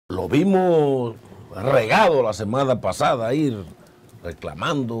lo vimos regado la semana pasada, ir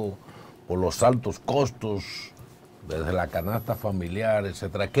reclamando por los altos costos desde la canasta familiar,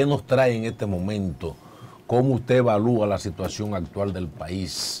 etcétera. ¿Qué nos trae en este momento? ¿Cómo usted evalúa la situación actual del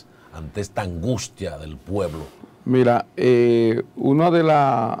país ante esta angustia del pueblo? Mira, uno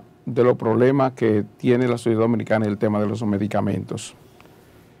de los problemas que tiene la sociedad dominicana es el tema de los medicamentos.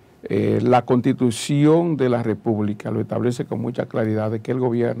 La Constitución de la República lo establece con mucha claridad de que el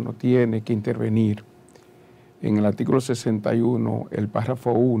gobierno tiene que intervenir. En el artículo 61, el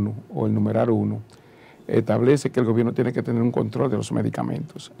párrafo 1 o el numeral 1, establece que el gobierno tiene que tener un control de los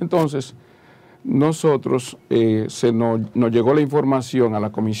medicamentos. Entonces, nosotros nos llegó la información a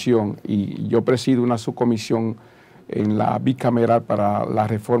la comisión y yo presido una subcomisión en la bicameral para la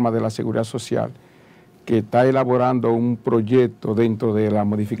reforma de la seguridad social que está elaborando un proyecto dentro de la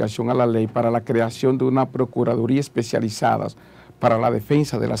modificación a la ley para la creación de una procuraduría especializada para la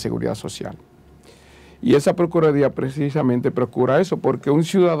defensa de la seguridad social. Y esa procuraduría precisamente procura eso, porque un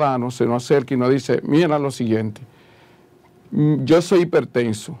ciudadano se nos acerca y nos dice, mira lo siguiente, yo soy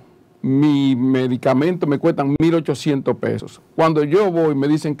hipertenso, mi medicamento me cuestan 1.800 pesos. Cuando yo voy me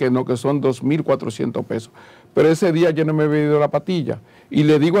dicen que no, que son 2.400 pesos. Pero ese día yo no me he bebido la pastilla. Y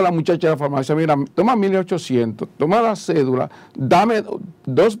le digo a la muchacha de la farmacia, mira, toma 1.800, toma la cédula, dame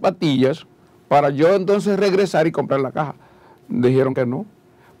 2 pastillas para yo entonces regresar y comprar la caja. Dijeron que no.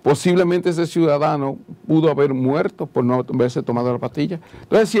 Posiblemente ese ciudadano pudo haber muerto por no haberse tomado la pastilla.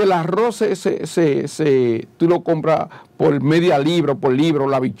 Entonces, si el arroz tú lo compras por media libra, por libro,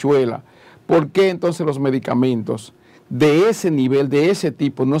 la habichuela, ¿por qué entonces los medicamentos de ese nivel, de ese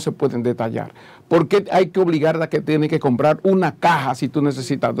tipo, no se pueden detallar? ¿Por qué hay que obligarla a que tiene que comprar una caja si tú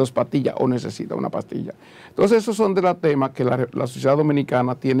necesitas 2 pastillas o necesitas una pastilla? Entonces, esos son de los temas que la sociedad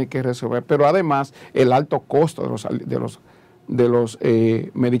dominicana tiene que resolver, pero además el alto costo de los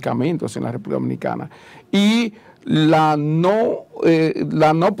medicamentos en la República Dominicana y la no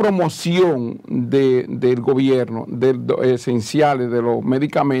promoción del gobierno esenciales de los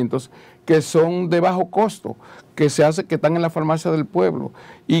medicamentos que son de bajo costo, que están en la farmacia del pueblo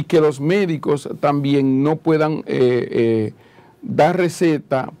y que los médicos también no puedan dar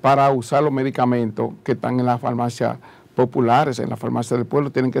receta para usar los medicamentos que están en la farmacia populares, en la farmacia del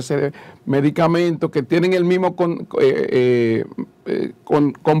pueblo. Tienen que ser medicamentos que tienen el mismo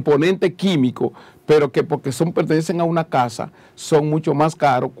componente químico, pero que porque pertenecen a una casa, son mucho más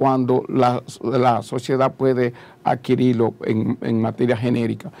caros cuando la sociedad puede adquirirlo en materia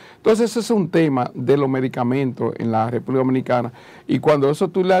genérica. Entonces ese es un tema de los medicamentos en la República Dominicana, y cuando eso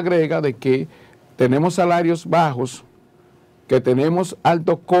tú le agregas de que tenemos salarios bajos, que tenemos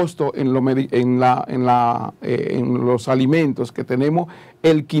altos costos en los alimentos, que tenemos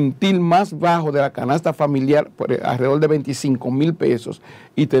el quintil más bajo de la canasta familiar, por alrededor de 25.000 pesos,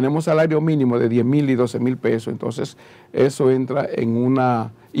 y tenemos salario mínimo de 10.000 y 12.000 pesos, entonces eso entra en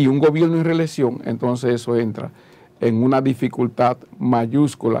y un gobierno en reelección, entonces eso entra en una dificultad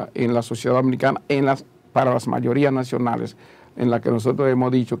mayúscula en la sociedad dominicana, para las mayorías nacionales, en la que nosotros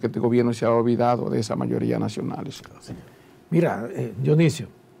hemos dicho que este gobierno se ha olvidado de esa mayoría nacionales. Mira, Dionisio,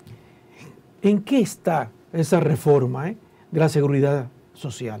 ¿en qué está esa reforma de la seguridad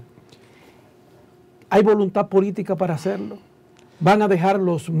social? ¿Hay voluntad política para hacerlo? ¿Van a dejar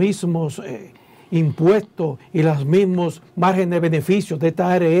los mismos impuestos y los mismos márgenes de beneficios de esta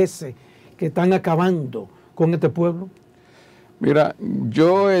ARS que están acabando con este pueblo? Mira,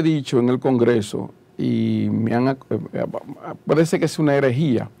 yo he dicho en el Congreso, y parece que es una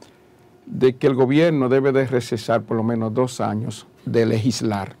herejía, de que el gobierno debe de recesar por lo menos 2 años de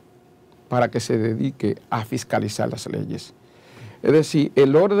legislar para que se dedique a fiscalizar las leyes. Es decir,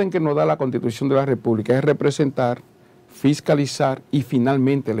 el orden que nos da la Constitución de la República es representar, fiscalizar y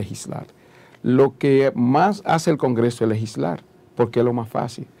finalmente legislar. Lo que más hace el Congreso es legislar, porque es lo más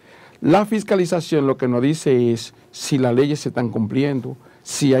fácil. La fiscalización lo que nos dice es si las leyes se están cumpliendo,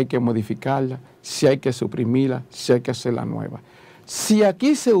 si hay que modificarlas, si hay que suprimirlas, si hay que hacerla nueva. Si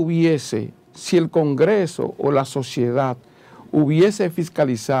aquí si el Congreso o la sociedad hubiese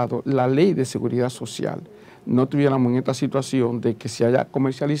fiscalizado la ley de seguridad social, no tuviéramos en esta situación de que se haya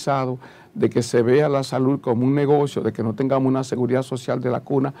comercializado, de que se vea la salud como un negocio, de que no tengamos una seguridad social de la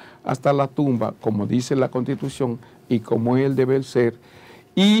cuna hasta la tumba, como dice la Constitución y como es el deber ser,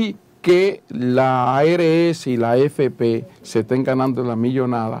 y que la ARS y la AFP se estén ganando la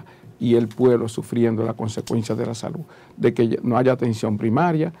millonada y el pueblo sufriendo las consecuencias de la salud, de que no haya atención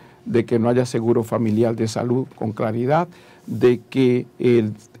primaria, de que no haya seguro familiar de salud con claridad, de que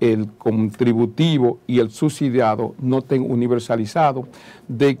el contributivo y el subsidiado no estén universalizados,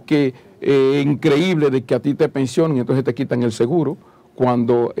 de que increíble de que a ti te pensionen y entonces te quitan el seguro,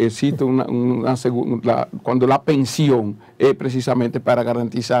 cuando existe cuando la pensión es precisamente para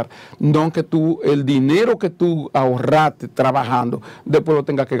garantizar, no que el dinero que tú ahorraste trabajando, después lo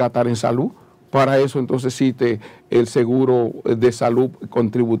tengas que gastar en salud. Para eso entonces existe el seguro de salud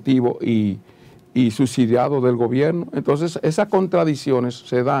contributivo y subsidiado del gobierno. Entonces esas contradicciones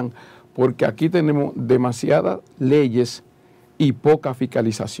se dan porque aquí tenemos demasiadas leyes y poca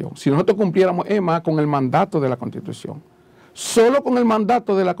fiscalización. Si nosotros cumpliéramos, más con el mandato de la Constitución, solo con el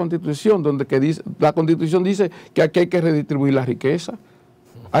mandato de la Constitución, donde la Constitución dice que aquí hay que redistribuir la riqueza.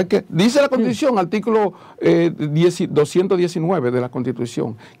 Dice la Constitución, artículo 219 de la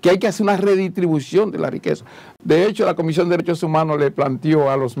Constitución, que hay que hacer una redistribución de la riqueza. De hecho, la Comisión de Derechos Humanos le planteó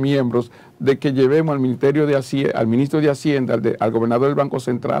a los miembros de que llevemos al ministro de Hacienda, al gobernador del Banco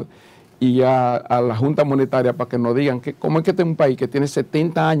Central y a la Junta Monetaria para que nos digan cómo es que este es un país que tiene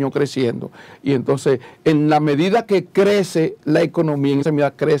 70 años creciendo y entonces en la medida que crece la economía, en esa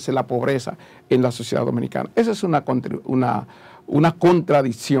medida crece la pobreza en la sociedad dominicana. Esa es una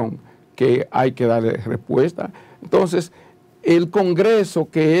contradicción que hay que darle respuesta. Entonces, el Congreso,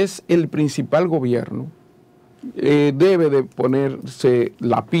 que es el principal gobierno, debe de ponerse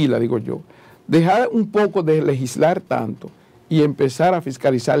la pila, digo yo, dejar un poco de legislar tanto y empezar a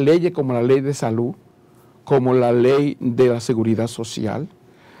fiscalizar leyes como la ley de salud, como la ley de la seguridad social,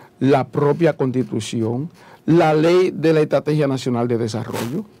 la propia Constitución, la ley de la Estrategia Nacional de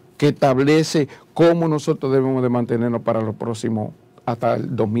Desarrollo, que establece cómo nosotros debemos de mantenernos para los próximos, hasta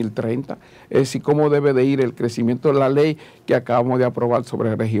el 2030, es decir, cómo debe de ir el crecimiento de la ley que acabamos de aprobar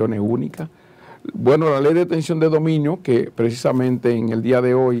sobre regiones únicas. Bueno, la ley de extensión de dominio, que precisamente en el día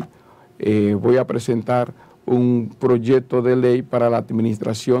de hoy voy a presentar un proyecto de ley para la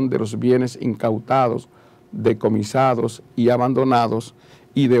administración de los bienes incautados, decomisados y abandonados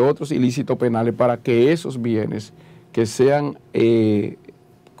y de otros ilícitos penales para que esos bienes que sean, que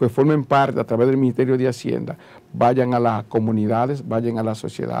formen parte a través del Ministerio de Hacienda, vayan a las comunidades, vayan a las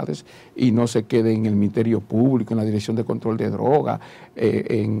sociedades y no se queden en el Ministerio Público, en la Dirección de Control de Drogas,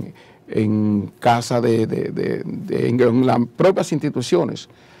 en las propias instituciones,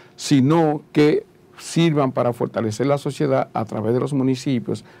 sino que sirvan para fortalecer la sociedad a través de los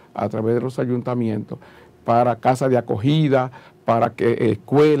municipios, a través de los ayuntamientos, para casas de acogida, para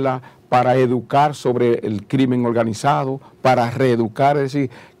escuelas, para educar sobre el crimen organizado, para reeducar, es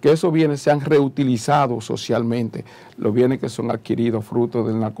decir, que esos bienes sean reutilizados socialmente, los bienes que son adquiridos fruto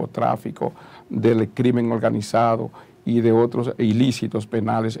del narcotráfico, del crimen organizado y de otros ilícitos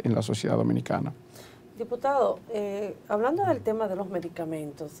penales en la sociedad dominicana. Diputado, hablando del tema de los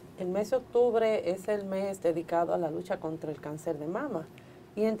medicamentos, el mes de octubre es el mes dedicado a la lucha contra el cáncer de mama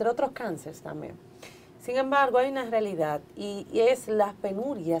y entre otros cánceres también. Sin embargo, hay una realidad y es las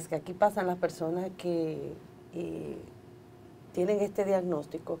penurias que aquí pasan las personas que tienen este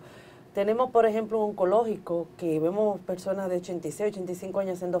diagnóstico. Tenemos, por ejemplo, un oncológico que vemos personas de 86, 85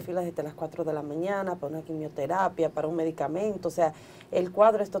 años haciendo filas desde las 4 de la mañana para una quimioterapia, para un medicamento. O sea, el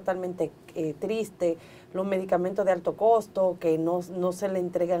cuadro es totalmente triste. Los medicamentos de alto costo que no se le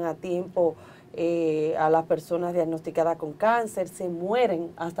entregan a tiempo a las personas diagnosticadas con cáncer, se mueren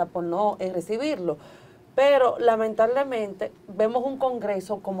hasta por no recibirlo. Pero lamentablemente vemos un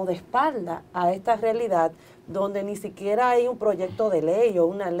Congreso como de espalda a esta realidad, donde ni siquiera hay un proyecto de ley o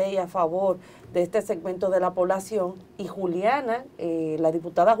una ley a favor de este segmento de la población. Y Juliana, la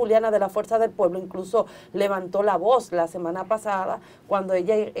diputada Juliana de la Fuerza del Pueblo, incluso levantó la voz la semana pasada cuando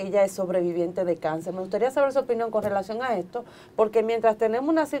ella es sobreviviente de cáncer. Me gustaría saber su opinión con relación a esto, porque mientras tenemos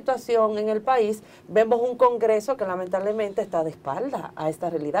una situación en el país, vemos un Congreso que lamentablemente está de espalda a esta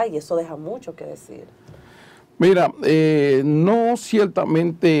realidad y eso deja mucho que decir. Mira, no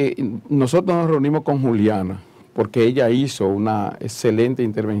ciertamente, nosotros nos reunimos con Juliana porque ella hizo una excelente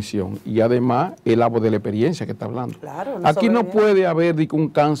intervención y además es la voz de la experiencia que está hablando. Claro, aquí no puede haber un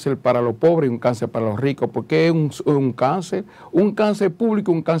cáncer para los pobres y un cáncer para los ricos, porque es un cáncer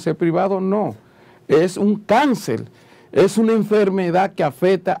público, un cáncer privado, no, es un cáncer. Es una enfermedad que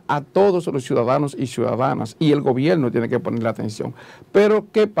afecta a todos los ciudadanos y ciudadanas y el gobierno tiene que ponerle atención. Pero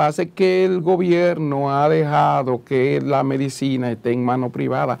 ¿qué pasa? Que el gobierno ha dejado que la medicina esté en mano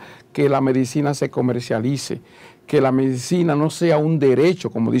privada, que la medicina se comercialice, que la medicina no sea un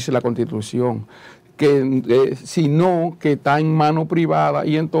derecho, como dice la Constitución, sino que está en mano privada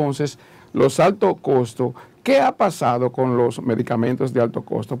y entonces los altos costos. ¿Qué ha pasado con los medicamentos de alto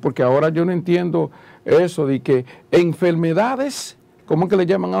costo? Porque ahora yo no entiendo eso de que enfermedades ¿cómo es que le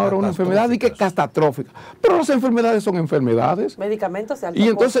llaman ahora una enfermedad? Y que catastrófica. Pero las enfermedades son enfermedades. Medicamentos de alto costo. Y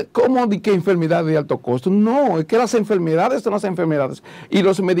entonces, ¿cómo di que enfermedades de alto costo? No, es que las enfermedades son las enfermedades. Y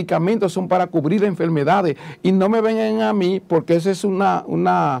los medicamentos son para cubrir enfermedades. Y no me vengan a mí, porque ese es un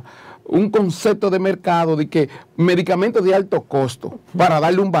concepto de mercado de que medicamentos de alto costo para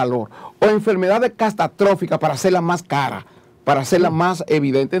darle un valor. O enfermedades catastróficas para hacerlas más caras, para hacerlas más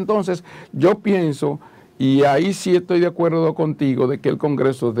evidentes. Entonces, yo pienso... Y ahí sí estoy de acuerdo contigo de que el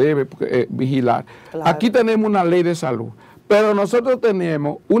Congreso debe vigilar. Claro. Aquí tenemos una ley de salud, pero nosotros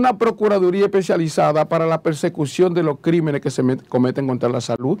tenemos una Procuraduría especializada para la persecución de los crímenes que se cometen contra la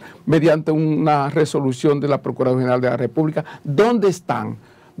salud mediante una resolución de la Procuraduría General de la República. ¿Dónde están?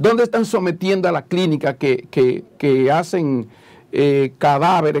 ¿Dónde están sometiendo a la clínica que hacen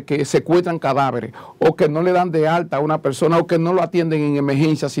cadáveres, que secuestran cadáveres, o que no le dan de alta a una persona, o que no lo atienden en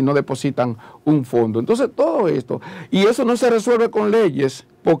emergencia si no depositan un fondo? Entonces todo esto, y eso no se resuelve con leyes,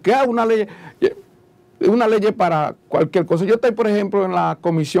 porque hay una ley para cualquier cosa. Yo estoy, por ejemplo, en la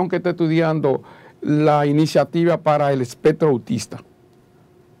comisión que está estudiando la iniciativa para el espectro autista.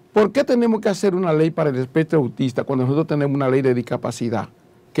 ¿Por qué tenemos que hacer una ley para el espectro autista cuando nosotros tenemos una ley de discapacidad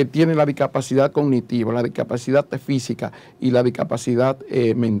que tiene la discapacidad cognitiva, la discapacidad física y la discapacidad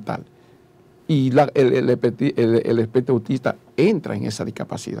mental? Y el espectro autista entra en esa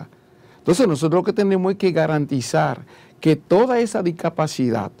discapacidad. Entonces nosotros lo que tenemos es que garantizar que toda esa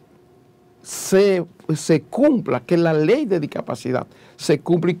discapacidad se cumpla, que la ley de discapacidad se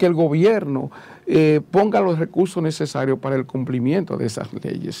cumpla y que el gobierno ponga los recursos necesarios para el cumplimiento de esas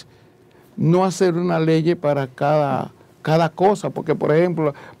leyes. No hacer una ley para cada cosa, porque por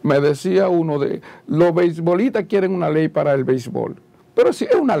ejemplo, me decía uno de los beisbolistas quieren una ley para el béisbol, pero si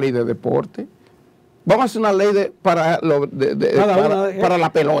es una ley de deporte, vamos a hacer una ley para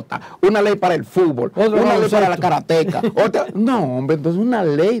la pelota, una ley para el fútbol, una ley para la karateca, otra, no, hombre, entonces una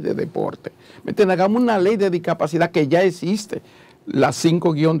ley de deporte, ¿me entiendes? Hagamos una ley de discapacidad que ya existe, la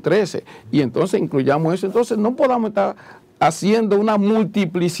 5-13, y entonces incluyamos eso. Entonces no podamos estar haciendo una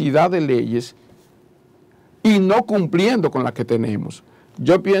multiplicidad de leyes y no cumpliendo con las que tenemos.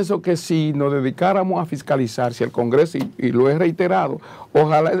 Yo pienso que si nos dedicáramos a fiscalizar, si el Congreso, y lo he reiterado,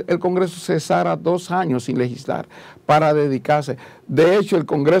 ojalá el Congreso cesara 2 años sin legislar para dedicarse. De hecho, el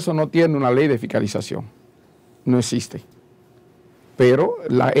Congreso no tiene una ley de fiscalización, no existe, pero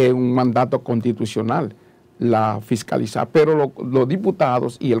es un mandato constitucional la fiscalizar, pero los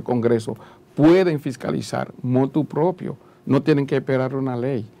diputados y el Congreso pueden fiscalizar motu propio, no tienen que esperar una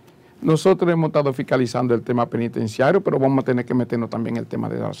ley. Nosotros hemos estado fiscalizando el tema penitenciario, pero vamos a tener que meternos también en el tema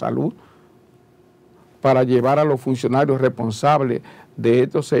de la salud para llevar a los funcionarios responsables de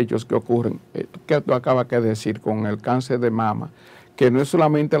estos hechos que ocurren, que tú acabas de decir con el cáncer de mama, que no es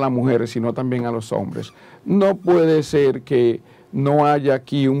solamente a las mujeres, sino también a los hombres. No puede ser que no haya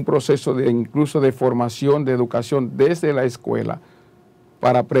aquí un proceso incluso de formación, de educación desde la escuela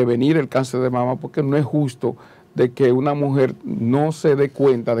para prevenir el cáncer de mama, porque no es justo de que una mujer no se dé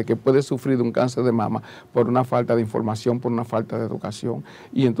cuenta de que puede sufrir de un cáncer de mama por una falta de información, por una falta de educación.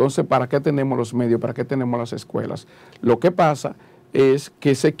 Y entonces, ¿para qué tenemos los medios? ¿Para qué tenemos las escuelas? Lo que pasa es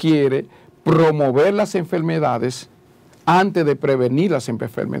que se quiere promover las enfermedades antes de prevenir las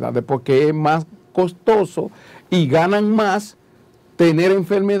enfermedades, porque es más costoso y ganan más tener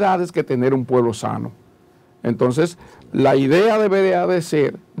enfermedades que tener un pueblo sano. Entonces, la idea debería de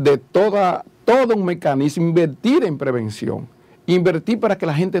ser de todo un mecanismo, invertir en prevención, invertir para que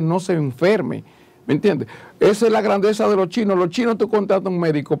la gente no se enferme, ¿me entiendes? Esa es la grandeza de los chinos. Los chinos tú contratas a un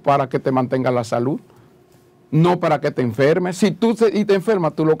médico para que te mantenga la salud, no para que te enfermes. Si tú te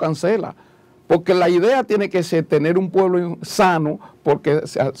enfermas, tú lo cancelas, porque la idea tiene que ser tener un pueblo sano, porque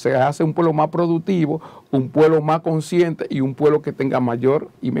se hace un pueblo más productivo, un pueblo más consciente y un pueblo que tenga mayor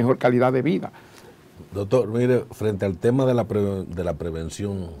y mejor calidad de vida. Doctor, mire, frente al tema de la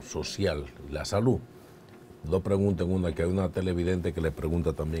prevención social, la salud, 2 preguntas en una, que hay una televidente que le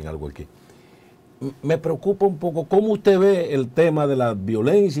pregunta también algo aquí. Me preocupa un poco cómo usted ve el tema de la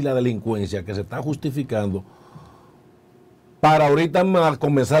violencia y la delincuencia que se está justificando para ahorita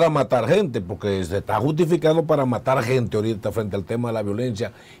comenzar a matar gente, porque se está justificando para matar gente ahorita frente al tema de la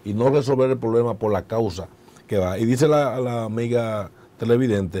violencia y no resolver el problema por la causa que va. Y dice la amiga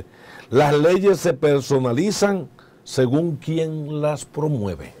televidente, las leyes se personalizan según quien las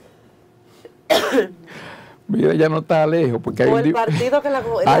promueve. Mira, ya no está lejos, porque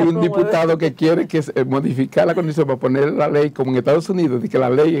hay un diputado que quiere modificar la condición para poner la ley como en Estados Unidos, de que la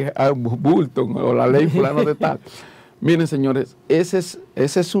ley es Bulton o la ley fulano de tal. Miren, señores, ese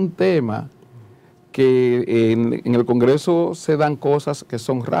es un tema que en el Congreso se dan cosas que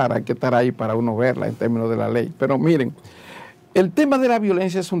son raras, hay que estar ahí para uno verla en términos de la ley. Pero miren, el tema de la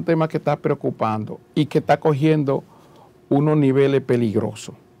violencia es un tema que está preocupando y que está cogiendo unos niveles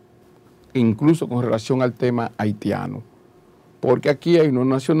peligrosos, incluso con relación al tema haitiano. Porque aquí hay unos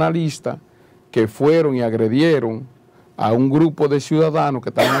nacionalistas que fueron y agredieron a un grupo de ciudadanos que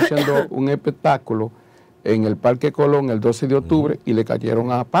estaban haciendo un espectáculo en el Parque Colón el 12 de octubre y le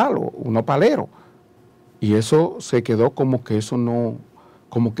cayeron a palo, unos paleros. Y eso se quedó como que eso no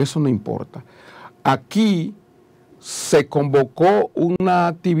importa. Aquí se convocó una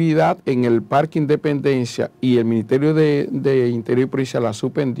actividad en el Parque Independencia y el Ministerio de Interior y Policía la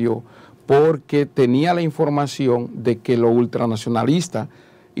suspendió porque tenía la información de que los ultranacionalistas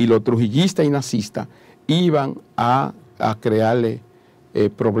y los trujillistas y nazistas iban a crearle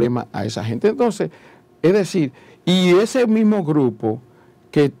problemas a esa gente. Entonces, es decir, y ese mismo grupo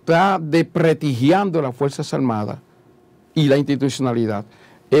que está desprestigiando las Fuerzas Armadas y la institucionalidad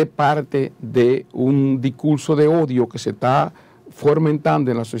es parte de un discurso de odio que se está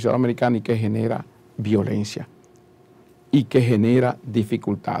fomentando en la sociedad americana y que genera violencia y que genera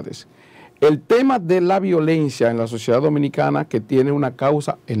dificultades. El tema de la violencia en la sociedad dominicana, que tiene una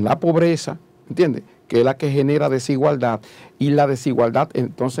causa en la pobreza, ¿entiendes?, que es la que genera desigualdad, y la desigualdad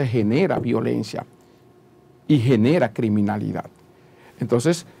entonces genera violencia y genera criminalidad.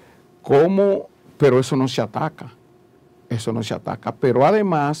 Entonces, pero eso no se ataca. Eso no se ataca, pero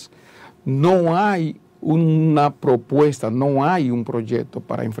además no hay una propuesta, no hay un proyecto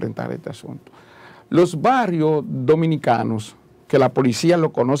para enfrentar este asunto. Los barrios dominicanos, que la policía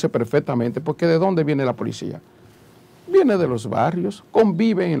lo conoce perfectamente, porque ¿de dónde viene la policía? Viene de los barrios,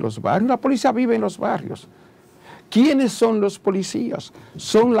 conviven en los barrios, la policía vive en los barrios. ¿Quiénes son los policías?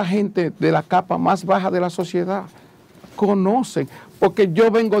 Son la gente de la capa más baja de la sociedad. Conocen, porque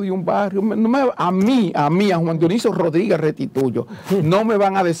yo vengo de un barrio, a Juan Dionocio Rodríguez Restituyo, no me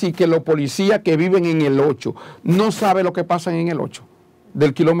van a decir que los policías que viven en el 8 no saben lo que pasa en el 8,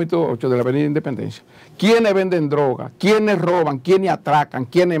 del kilómetro 8 de la avenida Independencia. ¿Quiénes venden droga? ¿Quiénes roban? ¿Quiénes atracan?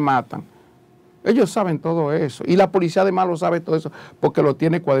 ¿Quiénes matan? Ellos saben todo eso, y la policía además lo sabe todo eso, porque lo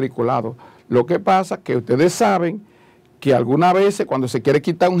tiene cuadriculado. Lo que pasa es que ustedes saben que algunas veces cuando se quiere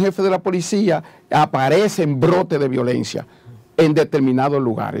quitar un jefe de la policía, aparecen brotes de violencia en determinados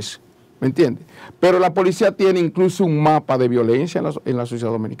lugares, ¿me entiendes? Pero la policía tiene incluso un mapa de violencia en la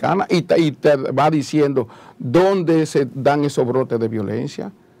sociedad dominicana y te va diciendo dónde se dan esos brotes de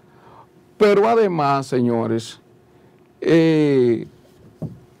violencia. Pero además, señores,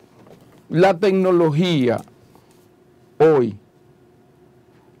 la tecnología hoy,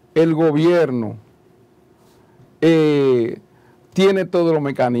 el gobierno, tiene todos los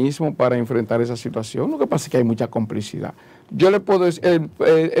mecanismos para enfrentar esa situación. Lo que pasa es que hay mucha complicidad. Yo le puedo decir,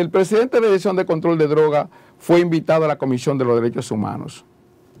 el presidente de la Dirección de Control de Drogas fue invitado a la Comisión de los Derechos Humanos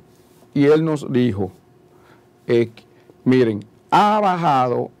y él nos dijo, miren, ha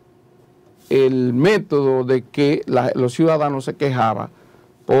bajado el método de que los ciudadanos se quejaban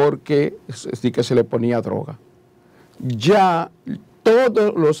porque sí que se le ponía droga. Ya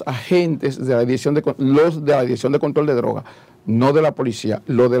todos los agentes de la Dirección de Control de Drogas, no de la policía,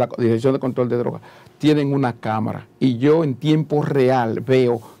 los de la Dirección de Control de Drogas, tienen una cámara y yo en tiempo real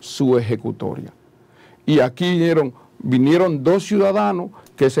veo su ejecutoria. Y aquí vinieron dos ciudadanos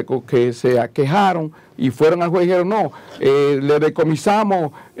que se quejaron y fueron al juez y dijeron, no, le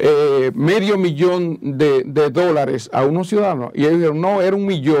decomisamos $500,000 a unos ciudadanos. Y ellos dijeron, no, era 1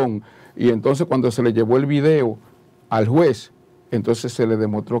 millón. Y entonces cuando se le llevó el video al juez, entonces se le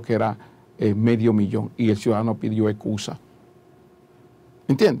demostró que era $500,000 y el ciudadano pidió excusa.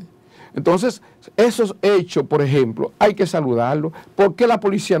 ¿Entiende? Entonces, esos hechos, por ejemplo, hay que saludarlos. ¿Por qué la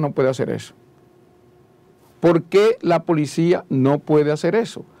policía no puede hacer eso? ¿Por qué la policía no puede hacer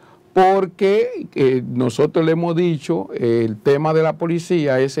eso? Porque nosotros le hemos dicho, el tema de la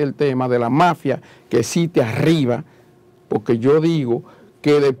policía es el tema de la mafia que existe arriba, porque yo digo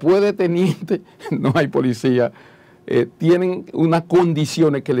que después de teniente no hay policía. Tienen unas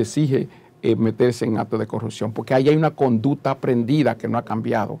condiciones que le exige meterse en actos de corrupción, porque ahí hay una conducta aprendida que no ha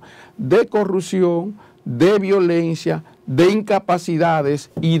cambiado, de corrupción, de violencia, de incapacidades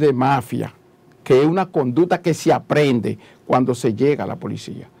y de mafia, que es una conducta que se aprende cuando se llega a la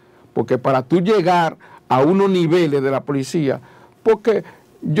policía. Porque para tú llegar a unos niveles de la policía, porque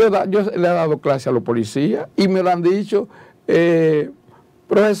yo le he dado clase a los policías y me lo han dicho,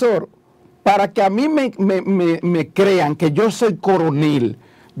 profesor, para que a mí me crean que yo soy coronel,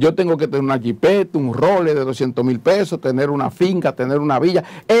 yo tengo que tener una jipeta, un role de 200,000 pesos, tener una finca, tener una villa,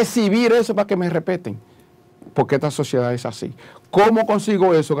 exhibir eso para que me respeten. Porque esta sociedad es así. ¿Cómo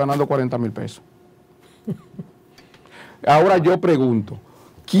consigo eso ganando 40,000 pesos? Ahora yo pregunto,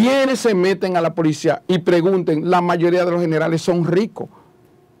 quienes se meten a la policía y pregunten, la mayoría de los generales son ricos.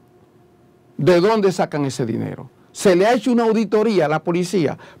 ¿De dónde sacan ese dinero? Se le ha hecho una auditoría a la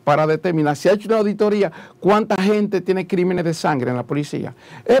policía para determinar, se ha hecho una auditoría cuánta gente tiene crímenes de sangre en la policía.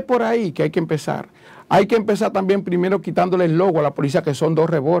 Es por ahí que hay que empezar. Hay que empezar también primero quitándole el logo a la policía, que son 2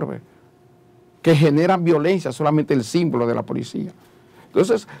 revólveres, que generan violencia, solamente el símbolo de la policía.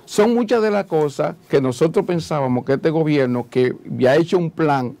 Entonces, son muchas de las cosas que nosotros pensábamos que este gobierno, que había hecho un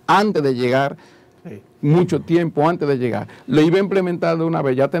plan antes de llegar, mucho tiempo antes de llegar, lo iba a implementar de una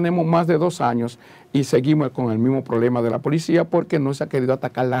vez. Ya tenemos más de 2 años y seguimos con el mismo problema de la policía porque no se ha querido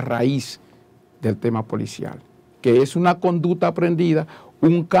atacar la raíz del tema policial, que es una conducta aprendida,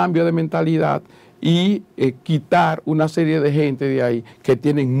 un cambio de mentalidad y quitar una serie de gente de ahí que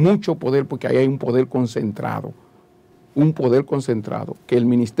tienen mucho poder, porque ahí hay un poder concentrado que el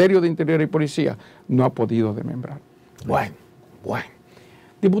Ministerio de Interior y Policía no ha podido desmembrar. Bueno.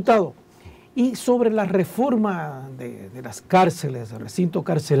 Diputado, y sobre la reforma de las cárceles, recintos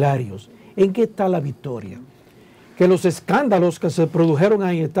carcelarios, ¿en qué está la victoria? Que los escándalos que se produjeron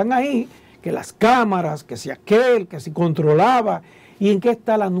ahí están ahí, que las cámaras, que si aquel, que si controlaba, ¿y en qué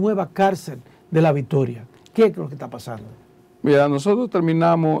está la nueva cárcel de la Victoria? ¿Qué es lo que está pasando? Mira, nosotros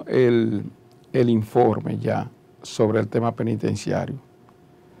terminamos el informe ya sobre el tema penitenciario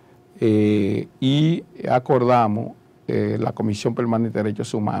y acordamos la Comisión Permanente de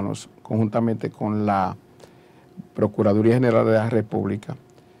Derechos Humanos, conjuntamente con la Procuraduría General de la República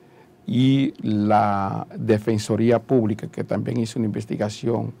y la Defensoría Pública, que también hizo una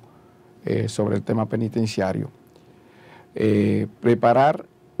investigación sobre el tema penitenciario, preparar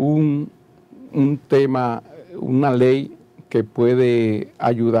un tema, una ley que puede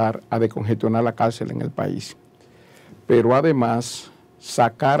ayudar a descongestionar la cárcel en el país, pero además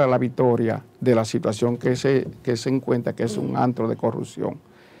sacar a la Victoria de la situación que se encuentra, que es un antro de corrupción.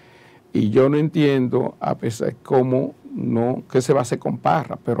 Y yo no entiendo, a pesar cómo no, que se va a hacer con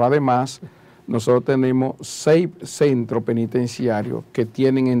Parra, pero además nosotros tenemos 6 centros penitenciarios que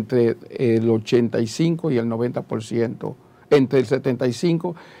tienen entre el 85 y el 90%, entre el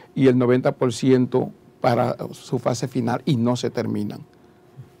 75 y el 90% para su fase final y no se terminan.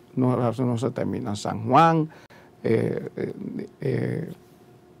 No se terminan. San Juan, el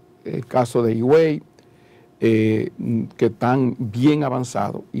caso de Higüey, que están bien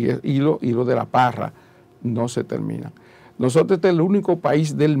avanzados, y lo de la Parra no se termina. Nosotros este es el único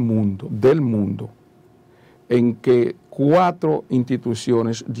país del mundo, en que 4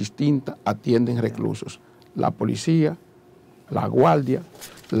 instituciones distintas atienden reclusos: la policía, la guardia,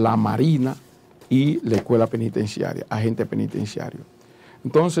 la marina y la escuela penitenciaria, agente penitenciario.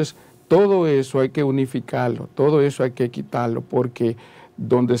 Entonces, todo eso hay que unificarlo, todo eso hay que quitarlo, porque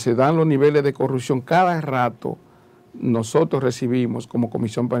donde se dan los niveles de corrupción, cada rato nosotros recibimos como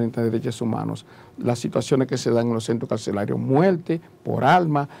Comisión Permanente de Derechos Humanos las situaciones que se dan en los centros carcelarios: muerte por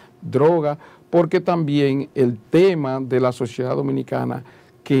arma, droga, porque también el tema de la sociedad dominicana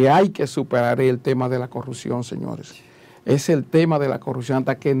que hay que superar es el tema de la corrupción, señores. Es el tema de la corrupción.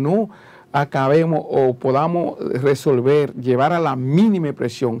 Hasta que no acabemos o podamos resolver, llevar a la mínima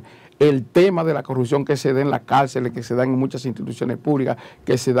presión el tema de la corrupción que se da en las cárceles, que se dan en muchas instituciones públicas,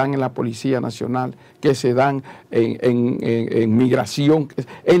 que se dan en la Policía Nacional, que se dan en migración,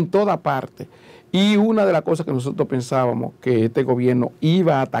 en toda parte. Y una de las cosas que nosotros pensábamos que este gobierno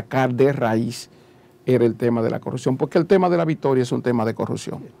iba a atacar de raíz era el tema de la corrupción, porque el tema de la Victoria es un tema de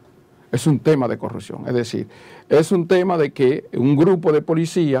corrupción. Es un tema de corrupción, es decir, es un tema de que un grupo de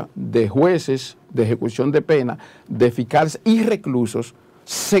policía, de jueces, de ejecución de pena, de fiscales y reclusos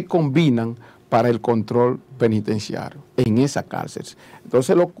se combinan para el control penitenciario en esa cárcel.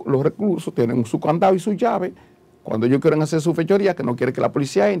 Entonces los reclusos tienen su candado y su llave. Cuando ellos quieren hacer su fechoría, que no quiere que la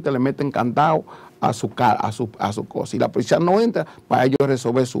policía entre, le meten candado a su cosa. Y la policía no entra para ellos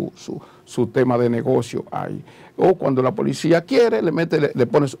resolver su tema de negocio ahí. O cuando la policía quiere, le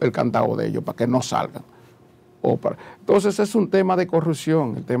pone el candado de ellos para que no salgan. Entonces es un tema de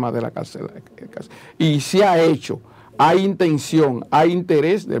corrupción, el tema de la cárcel. Y se ha hecho. Hay intención, hay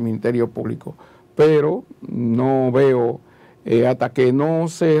interés del Ministerio Público, pero no veo, hasta que no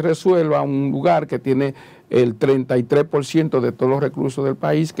se resuelva un lugar que tiene el 33% de todos los reclusos del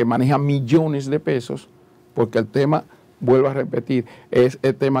país, que maneja millones de pesos, porque el tema, vuelvo a repetir, es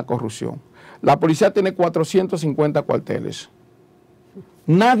el tema corrupción. La policía tiene 450 cuarteles.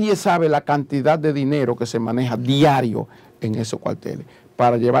 Nadie sabe la cantidad de dinero que se maneja diario en esos cuarteles,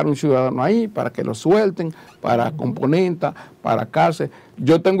 para llevar a un ciudadano ahí, para que lo suelten, para componenta, para cárcel.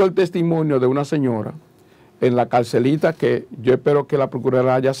 Yo tengo el testimonio de una señora en la carcelita, que yo espero que la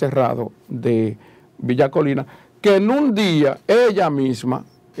Procuraduría haya cerrado, de Villa Colina, que en un día ella misma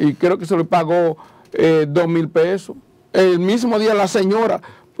y creo que se le pagó 2,000 pesos. El mismo día la señora,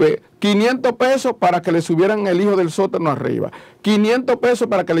 pues 500 pesos para que le subieran el hijo del sótano arriba, 500 pesos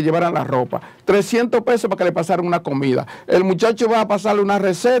para que le llevaran la ropa, 300 pesos para que le pasaran una comida. El muchacho va a pasarle una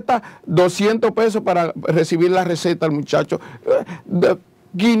receta, 200 pesos para recibir la receta al muchacho,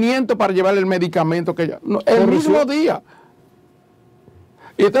 500 para llevarle el medicamento que ella, no, el mismo día.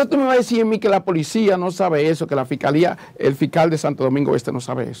 Y entonces tú me vas a decir a mí que la policía no sabe eso, que la fiscalía, el fiscal de Santo Domingo Este no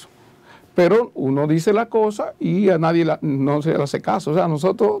sabe eso. Pero uno dice la cosa y a nadie no se le hace caso. O sea,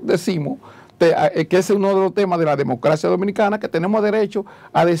 nosotros decimos que ese es uno de los temas de la democracia dominicana, que tenemos derecho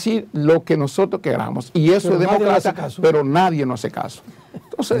a decir lo que nosotros queramos. Y eso es democracia, pero nadie nos hace caso.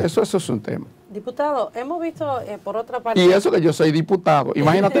 Entonces, eso es un tema. Diputado, hemos visto por otra parte... Y eso que yo soy diputado.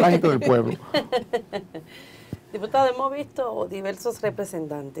 Imagínate la gente del pueblo. Diputado, hemos visto diversos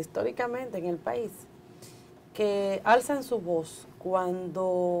representantes históricamente en el país que alzan su voz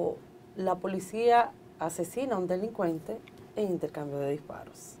cuando la policía asesina a un delincuente en intercambio de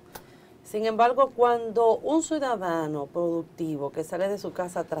disparos. Sin embargo, cuando un ciudadano productivo que sale de su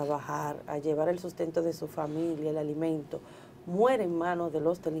casa a trabajar, a llevar el sustento de su familia, el alimento, muere en manos de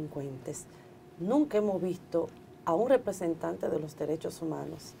los delincuentes, nunca hemos visto a un representante de los derechos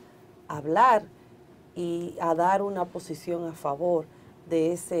humanos hablar y a dar una posición a favor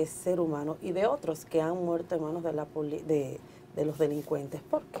de ese ser humano y de otros que han muerto en manos de los delincuentes.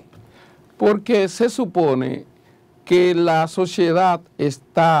 ¿Por qué? Porque se supone que la sociedad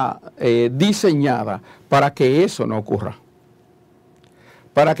está diseñada para que eso no ocurra.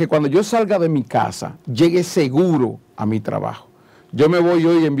 Para que cuando yo salga de mi casa, llegue seguro a mi trabajo. Yo me voy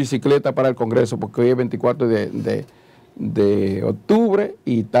hoy en bicicleta para el Congreso, porque hoy es 24 de octubre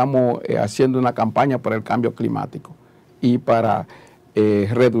y estamos haciendo una campaña para el cambio climático y para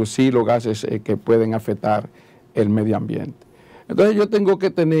reducir los gases que pueden afectar el medio ambiente. Entonces yo tengo que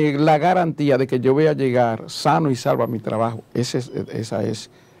tener la garantía de que yo voy a llegar sano y salvo a mi trabajo. Eso es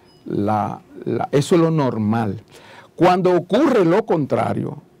lo normal. Cuando ocurre lo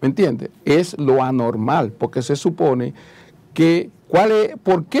contrario, ¿me entiendes? Es lo anormal, porque se supone que,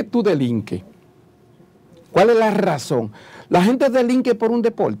 ¿por qué tú delinques? ¿Cuál es la razón? La gente delinque por un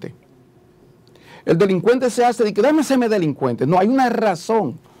deporte. El delincuente se hace de que déjame serme delincuente. No, hay una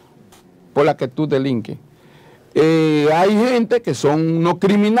razón por la que tú delinques. Hay gente que son unos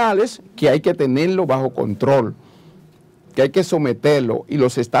criminales que hay que tenerlo bajo control, que hay que someterlo y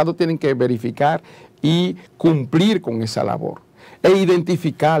los estados tienen que verificar y cumplir con esa labor e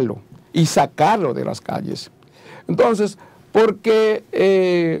identificarlo y sacarlo de las calles. Entonces,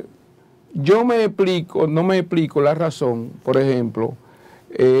 porque yo no me explico la razón, por ejemplo,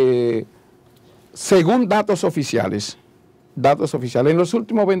 según datos oficiales, en los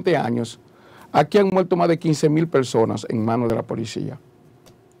últimos 20 años, aquí han muerto más de 15,000 personas en manos de la policía.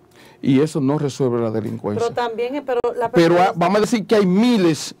 Y eso no resuelve la delincuencia. Pero también, vamos a decir que hay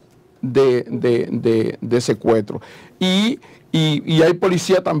miles de secuestros. Y hay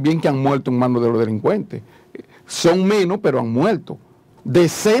policías también que han muerto en manos de los delincuentes. Son menos, pero han muerto.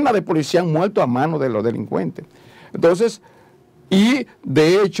 Decenas de policías han muerto a manos de los delincuentes. Entonces, y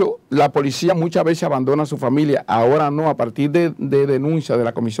de hecho, la policía muchas veces abandona a su familia. Ahora no, a partir de denuncia de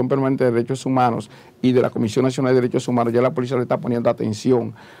la Comisión Permanente de Derechos Humanos y de la Comisión Nacional de Derechos Humanos, ya la policía le está poniendo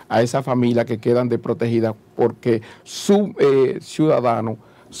atención a esa familia que quedan desprotegidas porque su ciudadano,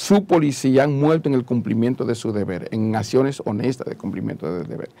 su policía han muerto en el cumplimiento de su deber, en acciones honestas de cumplimiento del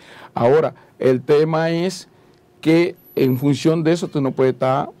deber. Ahora, el tema es que en función de eso tú no puedes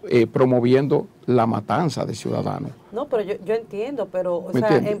estar promoviendo la matanza de ciudadanos. No, pero yo entiendo, pero o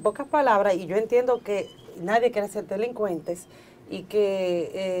sea, en pocas palabras, y yo entiendo que nadie quiere ser delincuentes y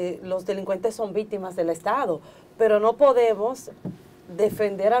que los delincuentes son víctimas del Estado, pero no podemos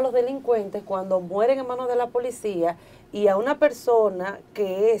defender a los delincuentes cuando mueren en manos de la policía y a una persona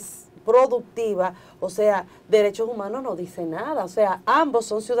que es productiva, o sea, derechos humanos no dice nada, o sea, ambos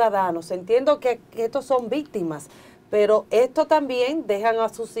son ciudadanos. Entiendo que estos son víctimas, pero esto también dejan a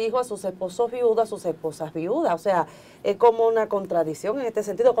sus hijos, a sus esposos viudos, a sus esposas viudas. O sea, es como una contradicción en este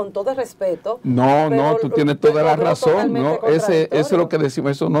sentido, con todo el respeto. No, tú tienes toda la razón. No, eso es lo que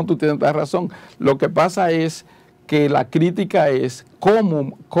decimos, eso no, tú tienes toda la razón. Lo que pasa es que la crítica es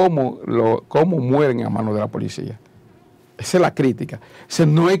cómo mueren a manos de la policía. Esa es la crítica. O sea,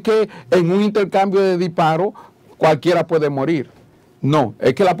 no es que en un intercambio de disparos cualquiera puede morir. No,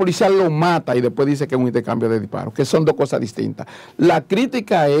 es que la policía lo mata y después dice que es un intercambio de disparos, que son dos cosas distintas. La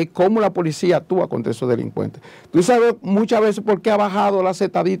crítica es cómo la policía actúa contra esos delincuentes. Tú sabes muchas veces por qué ha bajado las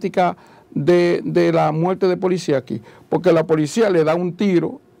estadísticas de la muerte de policía aquí. Porque la policía le da un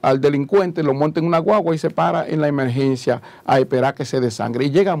tiro al delincuente, lo monta en una guagua y se para en la emergencia a esperar que se desangre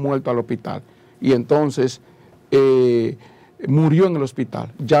y llega muerto al hospital. Y entonces murió en el hospital,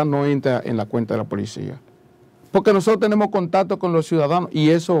 ya no entra en la cuenta de la policía. Porque nosotros tenemos contacto con los ciudadanos y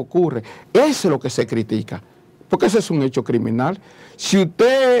eso ocurre. Eso es lo que se critica, porque eso es un hecho criminal. Si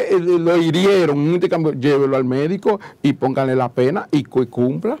usted lo hirieron en un intercambio, llévelo al médico y póngale la pena y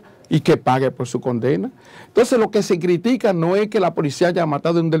cumpla y que pague por su condena. Entonces lo que se critica no es que la policía haya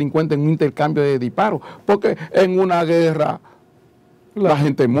matado a un delincuente en un intercambio de disparos, porque en una guerra la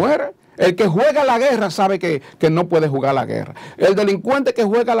gente muere. El que juega la guerra sabe que no puede jugar la guerra. El delincuente que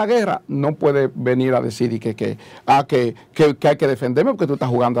juega la guerra no puede venir a decir que hay que defenderme porque tú estás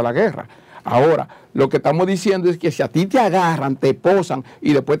jugando a la guerra. Ahora, lo que estamos diciendo es que si a ti te agarran, te posan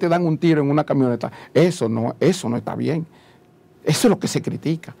y después te dan un tiro en una camioneta, eso no está bien. Eso es lo que se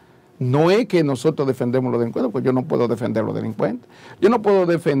critica. No es que nosotros defendemos a los delincuentes, porque yo no puedo defender a los delincuentes. Yo no puedo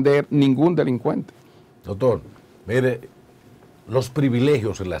defender ningún delincuente. Doctor, mire, los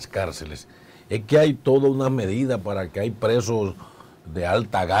privilegios en las cárceles, es que hay toda una medida para que hay presos de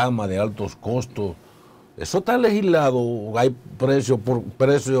alta gama, de altos costos. ¿Eso está legislado? ¿Hay precio por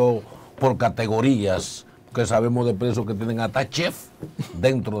categorías? Porque sabemos de presos que tienen hasta chef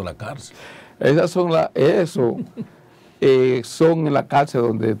dentro de la cárcel. Son en la cárcel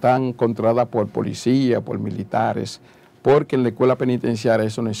donde están controladas por policía, por militares, porque en la escuela penitenciaria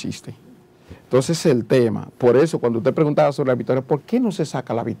eso no existe. Entonces el tema, por eso cuando usted preguntaba sobre la victoria, ¿por qué no se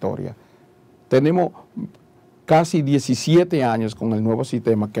saca la victoria? Tenemos casi 17 años con el nuevo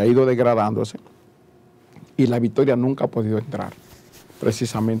sistema que ha ido degradándose y la victoria nunca ha podido entrar,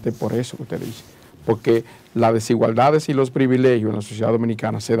 precisamente por eso que usted dice, porque las desigualdades y los privilegios en la sociedad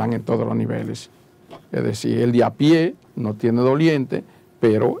dominicana se dan en todos los niveles. Es decir, el de a pie no tiene doliente,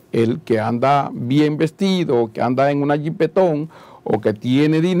 pero el que anda bien vestido, o que anda en una jipetón, o que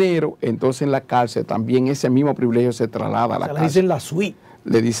tiene dinero, entonces en la cárcel también ese mismo privilegio se traslada a la cárcel. Le dicen la suite.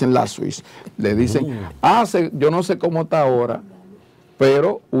 Le dicen la suite. Le dicen, yo no sé cómo está ahora,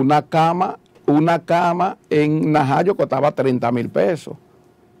 pero una cama en Najayo costaba 30,000 pesos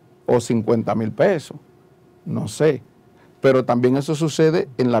o 50,000 pesos, no sé. Pero también eso sucede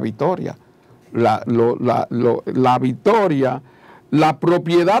en La Victoria. La Victoria, la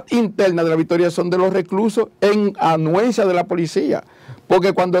propiedad interna de La Victoria son de los reclusos en anuencia de la policía.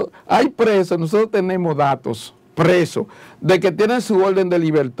 Porque cuando hay presos, nosotros tenemos datos, presos, de que tienen su orden de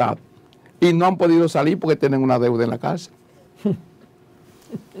libertad y no han podido salir porque tienen una deuda en la cárcel.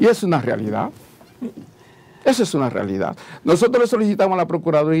 Y es una realidad. Eso es una realidad. Nosotros le solicitamos a la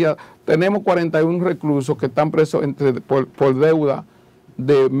Procuraduría, tenemos 41 reclusos que están presos por deuda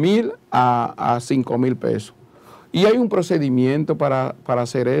de 1,000 a 5,000 pesos. Y hay un procedimiento para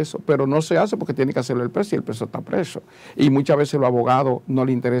hacer eso, pero no se hace porque tiene que hacerlo el preso y el preso está preso. Y muchas veces a los abogados no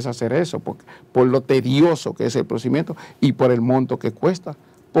les interesa hacer eso por lo tedioso que es el procedimiento y por el monto que cuesta.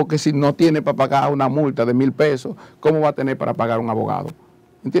 Porque si no tiene para pagar una multa de 1,000 pesos, ¿cómo va a tener para pagar un abogado?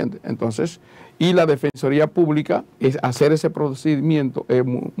 ¿Entiendes? Entonces, y la Defensoría Pública, hacer ese procedimiento es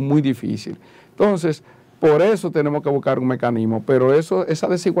muy difícil. Entonces, por eso tenemos que buscar un mecanismo, pero esa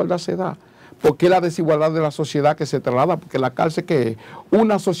desigualdad se da. ¿Por qué la desigualdad de la sociedad que se traslada? Porque la cárcel que es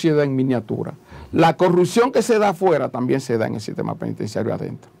una sociedad en miniatura. La corrupción que se da afuera también se da en el sistema penitenciario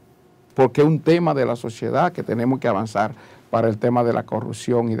adentro. Porque es un tema de la sociedad que tenemos que avanzar para el tema de la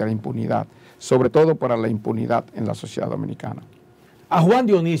corrupción y de la impunidad. Sobre todo para la impunidad en la sociedad dominicana. A Juan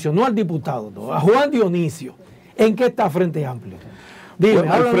Dionisio, no al diputado, no, a Juan Dionisio, ¿en qué está Frente Amplio? Dime,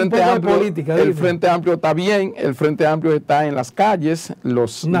 bueno, el Frente Amplio, de política. El Frente Amplio está bien, el Frente Amplio está en las calles,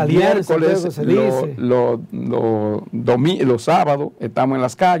 los miércoles, los sábados estamos en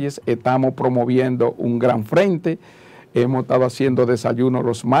las calles, estamos promoviendo un gran frente, hemos estado haciendo desayuno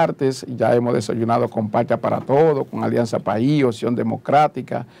los martes, ya hemos desayunado con Patria para Todos, con Alianza País, Opción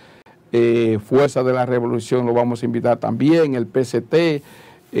Democrática, Fuerza de la Revolución lo vamos a invitar también, el PCT,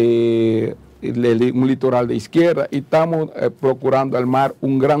 un litoral de izquierda, y estamos procurando armar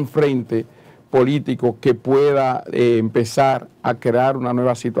un gran frente político que pueda empezar a crear una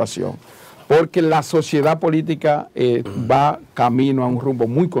nueva situación, porque la sociedad política va camino a un rumbo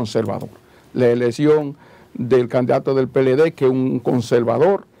muy conservador. La elección del candidato del PLD, que es un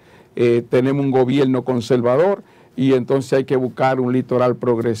conservador, tenemos un gobierno conservador, y entonces hay que buscar un litoral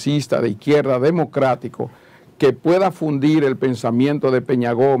progresista de izquierda democrático que pueda fundir el pensamiento de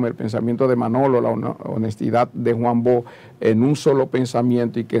Peña Gómez, el pensamiento de Manolo, la honestidad de Juan Bo en un solo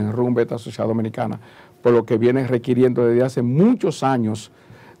pensamiento y que enrumbe esta sociedad dominicana, por lo que viene requiriendo desde hace muchos años,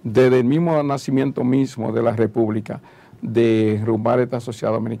 desde el mismo nacimiento mismo de la República, de rumbar esta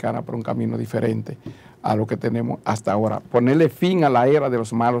sociedad dominicana por un camino diferente a lo que tenemos hasta ahora. Ponerle fin a la era de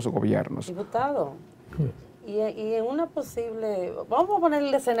los malos gobiernos. Diputado, y en una posible, vamos a poner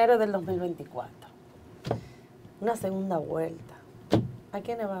el escenario del 2024, una segunda vuelta, ¿a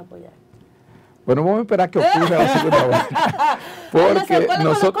quiénes va a apoyar? Bueno, vamos a esperar que ocurra la segunda vuelta. Porque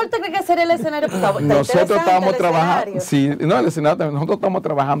 ¿Cuál te cree que sería el escenario? Nosotros estamos trabajando, nosotros estamos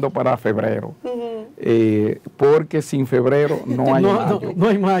trabajando para febrero, porque sin febrero no hay mayo. No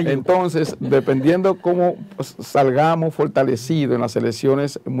hay mayo. Entonces, dependiendo cómo salgamos fortalecidos en las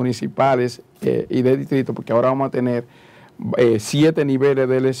elecciones municipales y de distrito, porque ahora vamos a tener 7 niveles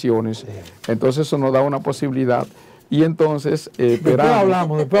de elecciones, entonces eso nos da una posibilidad. Y entonces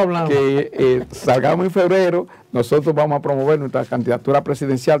esperamos después hablamos. Que salgamos en febrero, nosotros vamos a promover nuestra candidatura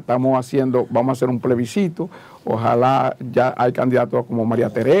presidencial, vamos a hacer un plebiscito, ojalá ya hay candidatos como María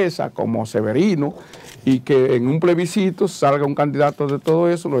Teresa, como Severino, y que en un plebiscito salga un candidato de todo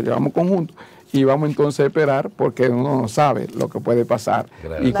eso, lo llevamos conjunto, y vamos entonces a esperar, porque uno no sabe lo que puede pasar.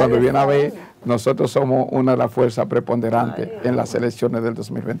 Gracias. Y cuando viene a ver, nosotros somos una de las fuerzas preponderantes en las elecciones del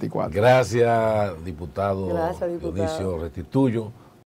 2024. Gracias, diputado Dionisio Restituyo.